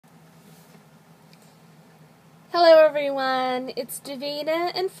Hello everyone, it's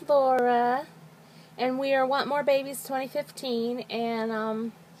Davina and Flora, and we are Want More Babies 2015, and I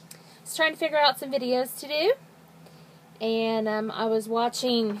was trying to figure out some videos to do, and I was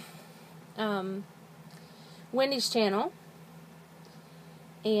watching Wendy's channel,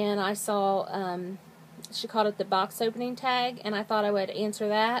 and I saw, she called it the box opening tag, and I thought I would answer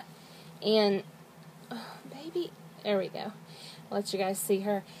that, and, baby, there we go, I'll let you guys see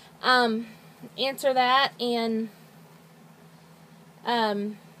her, answer that, and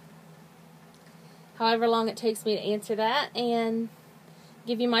however long it takes me to answer that, and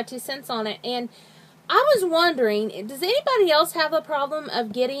give you my 2 cents on it. And I was wondering, does anybody else have a problem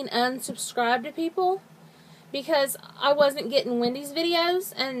of getting unsubscribed to people? Because I wasn't getting Wendy's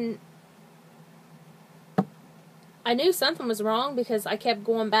videos, and I knew something was wrong because I kept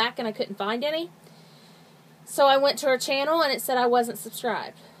going back and I couldn't find any. So I went to her channel and it said I wasn't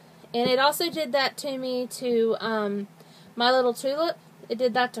subscribed. And it also did that to me to My Little Tulip. It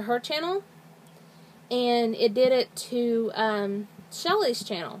did that to her channel. And it did it to Shelly's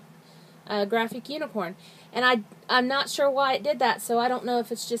channel, Graphic Unicorn. And I'm not sure why it did that, so I don't know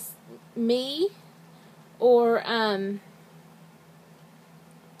if it's just me or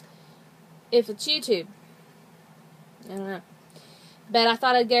if it's YouTube. I don't know. But I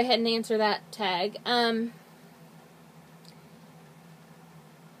thought I'd go ahead and answer that tag.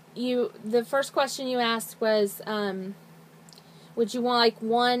 The first question you asked was, would you want like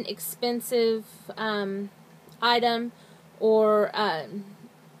one expensive item or a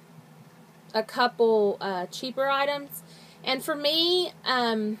couple cheaper items? And for me,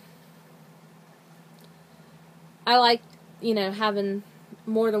 I like, having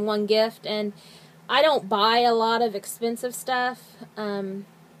more than one gift, and I don't buy a lot of expensive stuff.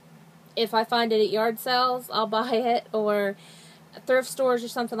 If I find it at yard sales, I'll buy it, or thrift stores or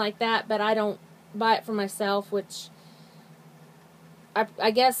something like that, but I don't buy it for myself, which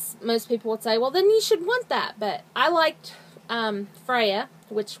I guess most people would say, well, then you should want that. But I liked Freya,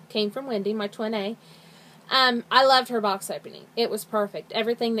 which came from Wendy, my twin A. I loved her box opening. It was perfect.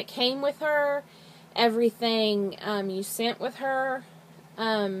 Everything that came with her, everything you sent with her,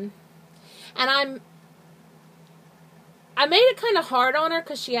 and I made it kind of hard on her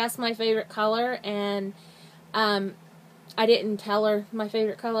because she asked my favorite color, and I didn't tell her my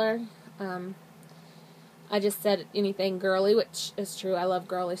favorite color. I just said anything girly, which is true. I love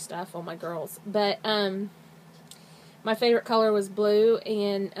girly stuff on my girls. But my favorite color was blue,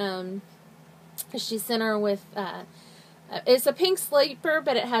 and she sent her with it's a pink sleeper,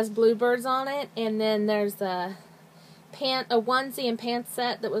 but it has bluebirds on it. And then there's a onesie and pants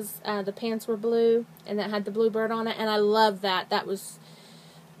set that was the pants were blue, and that had the bluebird on it. And I love that. That was,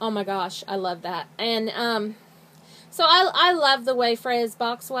 oh my gosh, I love that. And so I love the way Freya's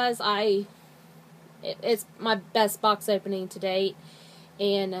box was. It's my best box opening to date,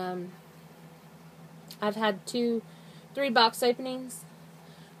 and I've had 3 box openings.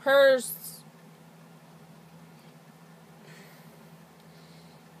 Hers,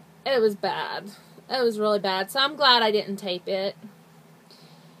 it was bad. It was really bad. So I'm glad I didn't tape it.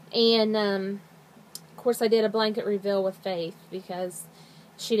 And of course I did a blanket reveal with Faith because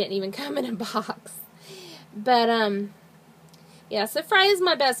she didn't even come in a box. But yeah, so Freya's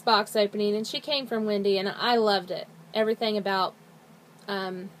my best box opening, and she came from Wendy, and I loved it. Everything about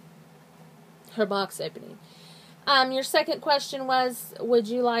her box opening. Your second question was, would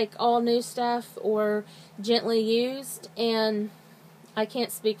you like all new stuff or gently used? And I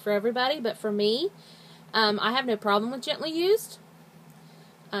can't speak for everybody, but for me, I have no problem with gently used,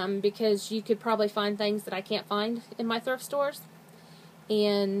 because you could probably find things that I can't find in my thrift stores,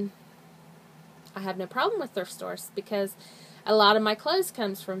 and I have no problem with thrift stores because a lot of my clothes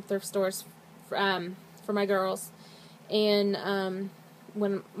comes from thrift stores for my girls. And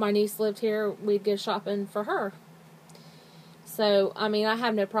when my niece lived here, we'd go shopping for her. So, I mean, I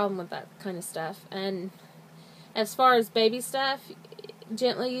have no problem with that kind of stuff. And as far as baby stuff,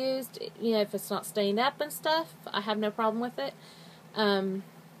 gently used, if it's not stained up and stuff, I have no problem with it.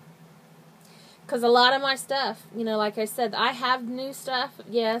 Because a lot of my stuff, like I said, I have new stuff,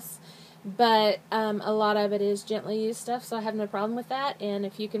 yes, but a lot of it is gently used stuff, so I have no problem with that. And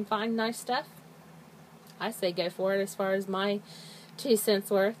if you can find nice stuff, I say go for it as far as my 2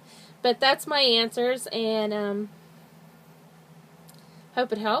 cents worth. But that's my answers, and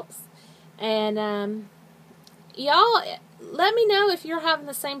hope it helps. And y'all, let me know if you're having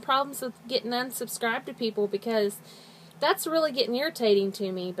the same problems with getting unsubscribed to people, because that's really getting irritating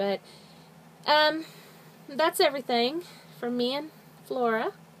to me. But that's everything from me and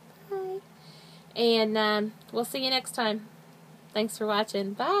Flora. Bye. And we'll see you next time. Thanks for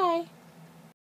watching. Bye.